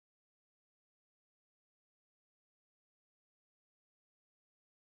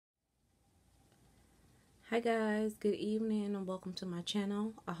Hi guys, good evening and welcome to my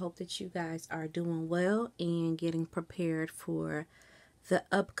channel. I hope that you guys are doing well and getting prepared for the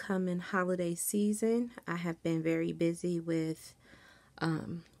upcoming holiday season. I have been very busy with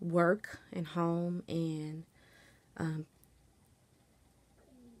work and home and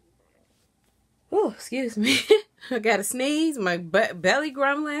oh, excuse me. I got a sneeze, my belly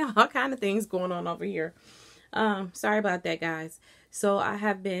grumbling, all kind of things going on over here. Sorry about that, guys. So I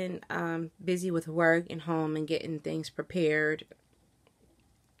have been busy with work and home and getting things prepared,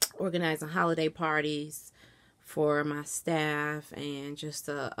 organizing holiday parties for my staff, and just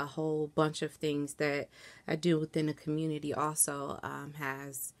a whole bunch of things that I do within the community also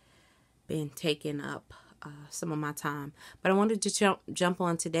has been taking up some of my time. But I wanted to jump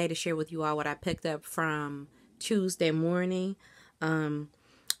on today to share with you all what I picked up from Tuesday morning.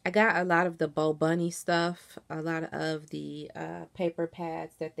 I got a lot of the Bo Bunny stuff, a lot of the paper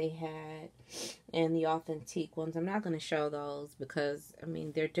pads that they had, and the Authentique ones. I'm not going to show those because, I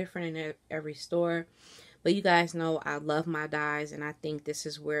mean, they're different in every store. But you guys know I love my dyes, and I think this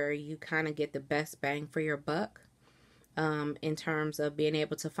is where you kind of get the best bang for your buck in terms of being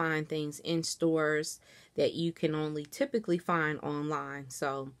able to find things in stores that you can only typically find online.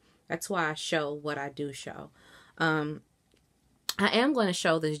 So that's why I show what I do show. I am going to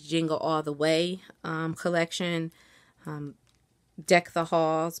show this Jingle All the Way collection, Deck the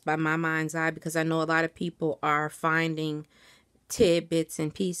Halls by My Mind's Eye, because I know a lot of people are finding tidbits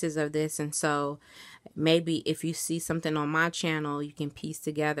and pieces of this, and so maybe if you see something on my channel, you can piece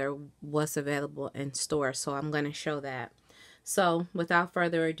together what's available in store. So I'm going to show that. So without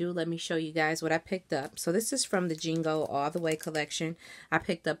further ado, let me show you guys what I picked up. So this is from the Jingle All the Way collection. I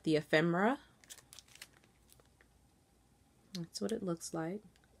picked up the ephemera. That's what it looks like.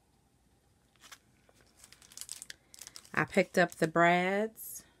 I picked up the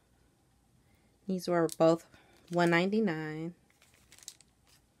brads. These were both $1.99.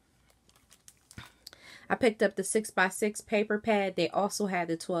 I picked up the 6x6 paper pad. They also had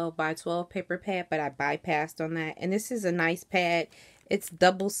the 12x12 paper pad, but I bypassed on that. And this is a nice pad. It's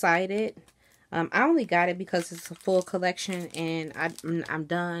double-sided. I only got it because it's a full collection, and I'm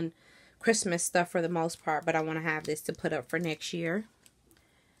done Christmas stuff for the most part, but I want to have this to put up for next year.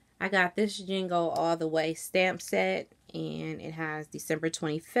 I got this Jingle All the Way stamp set, and it has December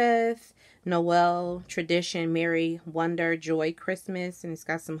 25th, Noel, Tradition, Merry, Wonder, Joy, Christmas, and it's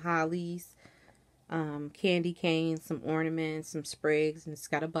got some hollies, candy canes, some ornaments, some sprigs, and it's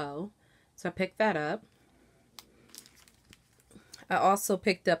got a bow. So I picked that up. I also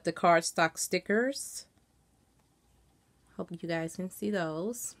picked up the cardstock stickers. Hope you guys can see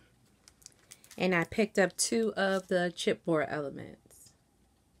those. And I picked up 2 of the chipboard elements.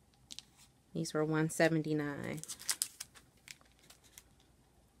 These were $1.79.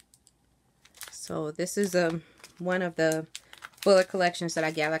 So this is one of the fuller collections that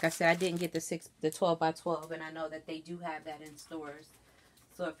I got. Like I said, I didn't get the 12x12, and I know that they do have that in stores.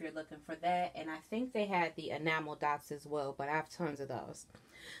 So if you're looking for that, and I think they had the enamel dots as well, but I have tons of those.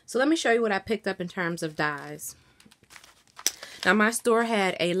 So let me show you what I picked up in terms of dyes. Now, my store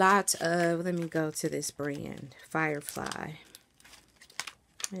had a lot of, let me go to this brand, Firefly.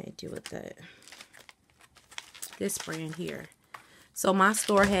 What did I do with that? This brand here. So, my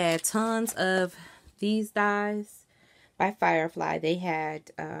store had tons of these dyes by Firefly. They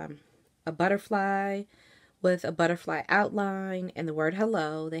had a butterfly with a butterfly outline and the word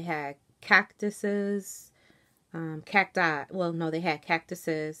hello. They had cactuses, cacti. Well, no, they had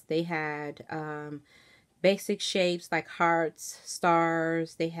cactuses. They had basic shapes like hearts,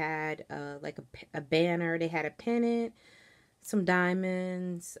 stars. They had like a banner. They had a pennant, some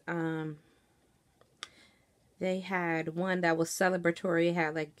diamonds. They had one that was celebratory. It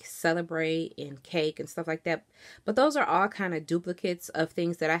had like celebrate and cake and stuff like that. But those are all kind of duplicates of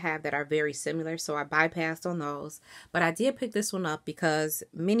things that I have that are very similar. So I bypassed on those. But I did pick this one up because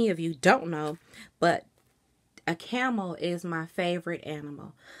many of you don't know, but a camel is my favorite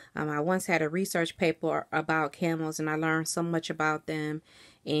animal. I once had a research paper about camels, and I learned so much about them,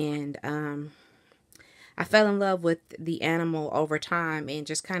 and I fell in love with the animal over time, and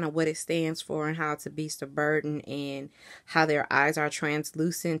just kind of what it stands for, and how it's a beast of burden, and how their eyes are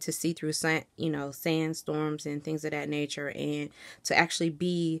translucent to see through sandstorms and things of that nature, and to actually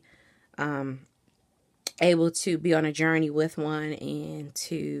be able to be on a journey with one, and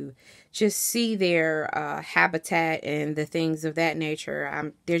to just see their habitat and the things of that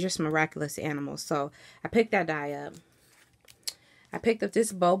nature. They're just miraculous animals. So I picked that die up. I picked up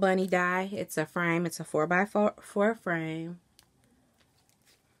this Bo Bunny die. It's a frame. It's a 4x4 frame.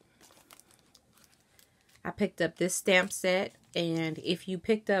 I picked up this stamp set And if you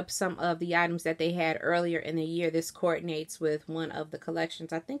picked up some of the items that they had earlier in the year, this coordinates with one of the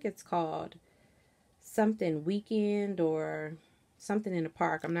collections. I think it's called something weekend or something in the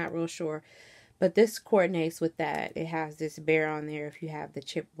park. I'm not real sure. But this coordinates with that. It has this bear on there if you have the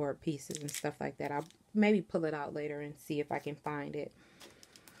chipboard pieces and stuff like that. I'll maybe pull it out later and see if I can find it.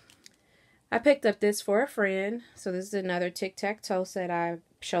 I picked up this for a friend. So this is another tic-tac-toe set. I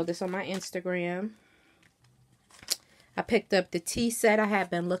showed this on my Instagram. I picked up the tea set. I have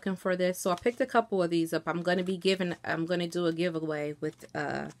been looking for this. So I picked a couple of these up. I'm going to do a giveaway with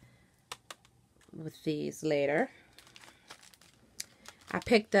these later. I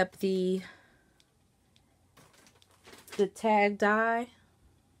picked up the tag die.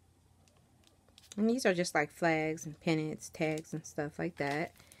 And these are just like flags and pennants, tags and stuff like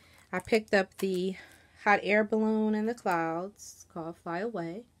that. I picked up the hot air balloon in the clouds. It's called Fly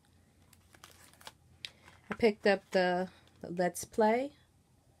Away. I picked up the Let's Play.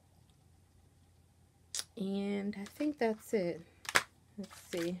 And I think that's it. Let's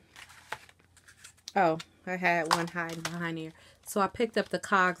see. Oh, I had one hiding behind here. So I picked up the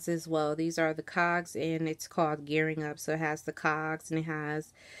cogs as well. These are the cogs, and it's called Gearing Up. So it has the cogs, and it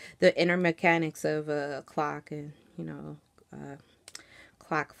has the inner mechanics of a clock, and, you know,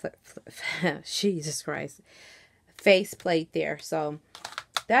 clock flip. Jesus Christ. Face plate there. So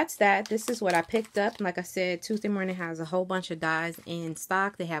that's that. This is what I picked up. Like I said, Tuesday Morning has a whole bunch of dies in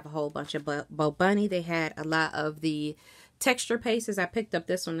stock. They have a whole bunch of Bo Bunny. They had a lot of the texture pastes. I picked up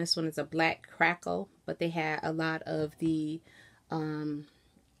this one. This one is a black crackle, but they had a lot of the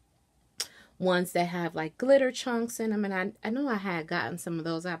ones that have like glitter chunks in them, and I know I had gotten some of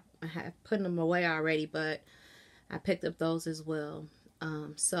those. I had put them away already, but I picked up those as well.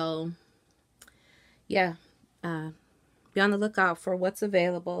 So yeah, be on the lookout for what's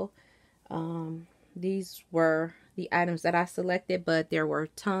available. These were the items that I selected, but there were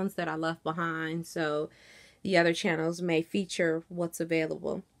tons that I left behind, so the other channels may feature what's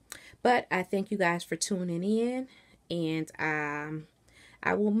available. But I thank you guys for tuning in, and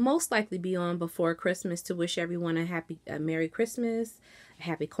I will most likely be on before Christmas to wish everyone a Merry Christmas, a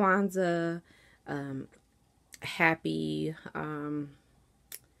Happy Kwanzaa, happy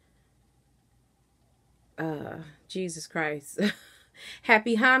Jesus Christ,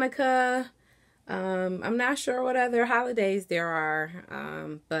 Happy Hanukkah. I'm not sure what other holidays there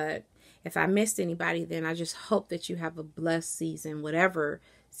are, but if I missed anybody, then I just hope that you have a blessed season, whatever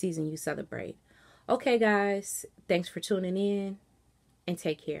season you celebrate. Okay, guys, thanks for tuning in, and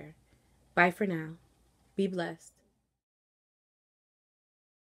take care. Bye for now. Be blessed.